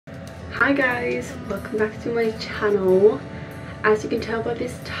Hi guys, welcome back to my channel. As you can tell by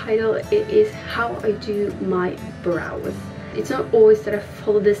this title, it is how I do my brows. It's not always that I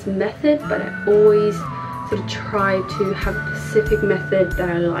follow this method, but I always sort of try to have a specific method that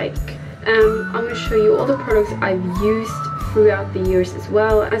I like. I'm going to show you all the products I've used throughout the years as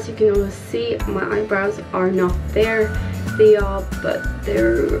well. As you can also see, my eyebrows are not there. They are, but they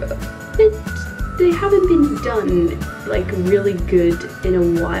haven't been done like really good in a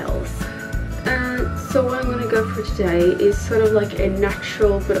while. So what I'm going to go for today is sort of like a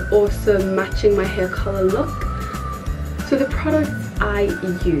natural but also matching my hair color look. So the products I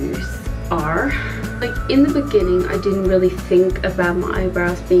use are, like in the beginning I didn't really think about my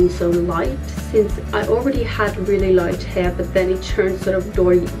eyebrows being so light, since I already had really light hair, but then it turned sort of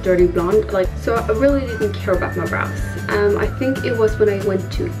dirty blonde, so I really didn't care about my brows. I think it was when I went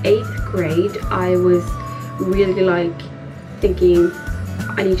to 8th grade I was really like thinking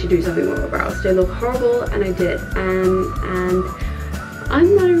I need to do something with my brows. They look horrible, and I did. And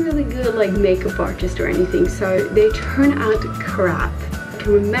I'm not a really good like makeup artist or anything, so they turn out crap. I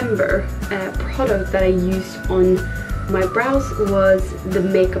can remember a product that I used on my brows was the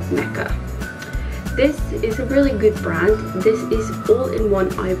Makeup Mecca. This is a really good brand. This is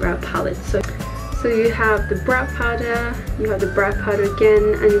all-in-one eyebrow palette. So you have the brow powder, you have the brow powder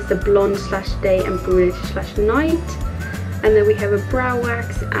again, and it's the blonde / day and brunette / night. And then we have a brow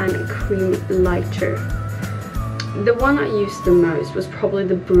wax and a cream lighter. The one I used the most was probably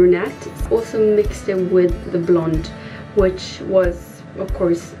the brunette. Also mixed it with the blonde, which was of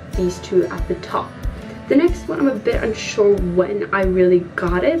course these two at the top. The next one I'm a bit unsure when I really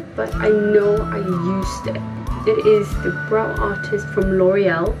got it, but I know I used it. It is the Brow Artist from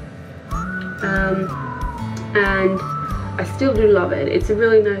L'Oreal. And I still do love it. It's a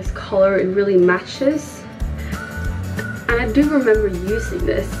really nice color, it really matches. And I do remember using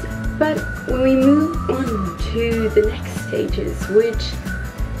this, but when we move on to the next stages, which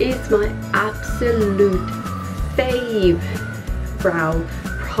is my absolute fave brow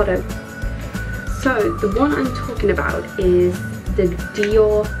product. So the one I'm talking about is the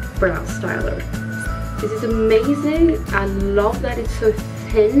Dior Brow Styler. This is amazing. I love that it's so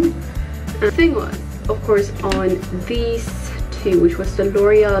thin. And the thing was, of course, on these two, which was the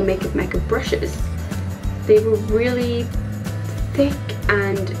L'Oreal Makeup Mecca brushes, they were really thick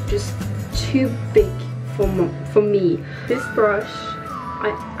and just too big for me. This brush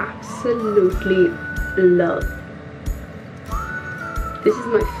I absolutely love. This is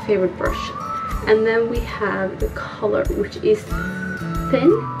my favorite brush. And then we have the color, which is thin,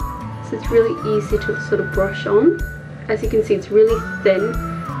 so it's really easy to sort of brush on. As you can see, it's really thin.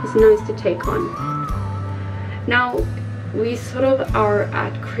 It's nice to take on. Now we sort of are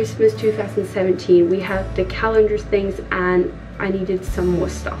at Christmas 2017. We have the calendar things, and I needed some more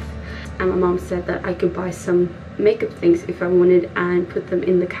stuff. And my mom said that I could buy some makeup things if I wanted and put them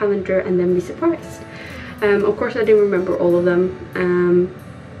in the calendar and then be surprised. Of course I didn't remember all of them,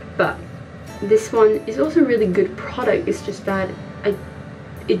 but this one is also a really good product. It's just that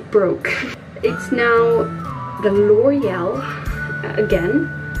it broke. It's now the L'Oreal again.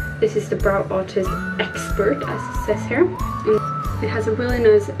 This is the Brow Artist Expert, as it says here. And it has a really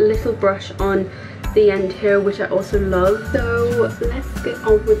nice little brush on the end here, which I also love. So let's get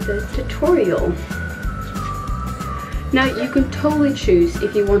on with the tutorial. Now you can totally choose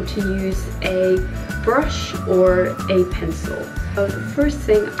if you want to use a brush or a pencil. So the first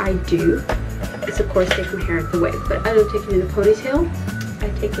thing I do is of course take my hair out the way, but I don't take it in a ponytail. I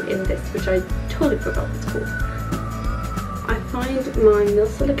take it in this, which I totally forgot what's called. I find my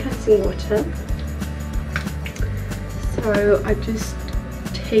micellar cleansing water. So I just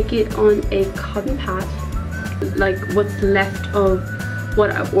take it on a cotton pad, like what's left of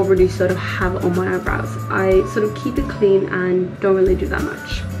what I already sort of have on my eyebrows. I sort of keep it clean and don't really do that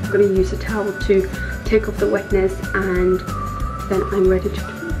much. I'm going to use a towel to take off the wetness, and then I'm ready to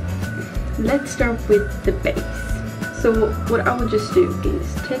clean. Let's start with the base. So what I will just do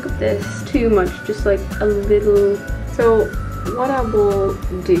is take up this too much, just like a little. So what I will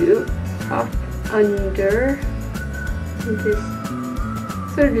do up under this,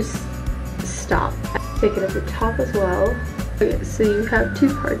 sort of just stop. Take it at the top as well. Okay, so you have two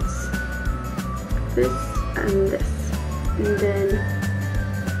parts, this and this, and then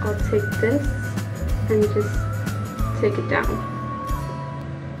I'll take this and just take it down,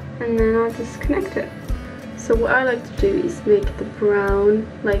 and then I'll just connect it. So what I like to do is make the brown,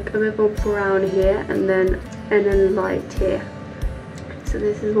 like a bit more brown here, and then light here. So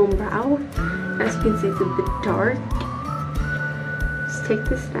this is one brow. As you can see, it's a bit dark. Just take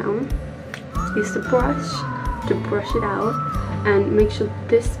this down, use the brush to brush it out, and make sure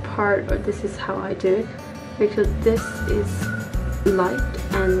this part, or this is how I do it, make sure this is light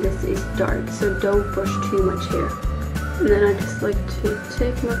and this is dark, so don't brush too much here. And then I just like to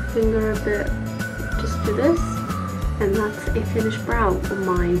take my finger a bit, just do this, and that's a finished brow on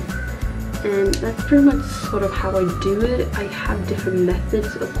mine. And that's pretty much sort of how I do it. I have different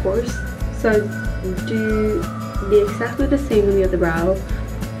methods, of course, so do be exactly the same on the other brow,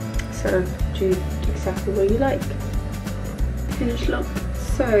 so do exactly what you like. Finished look.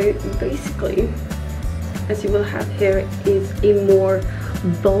 So basically, as you will have here, is a more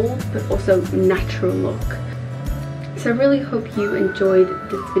bold but also natural look. So I really hope you enjoyed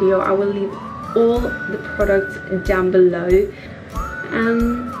this video. I will leave all the products down below,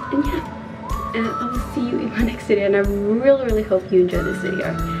 and yeah, I will see you in my next video, and I really hope you enjoyed this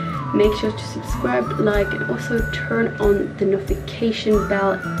video. Make sure to subscribe, like, and also turn on the notification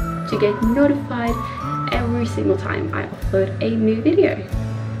bell to get notified every single time I upload a new video.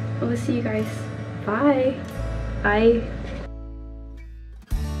 I will see you guys. Bye. Bye.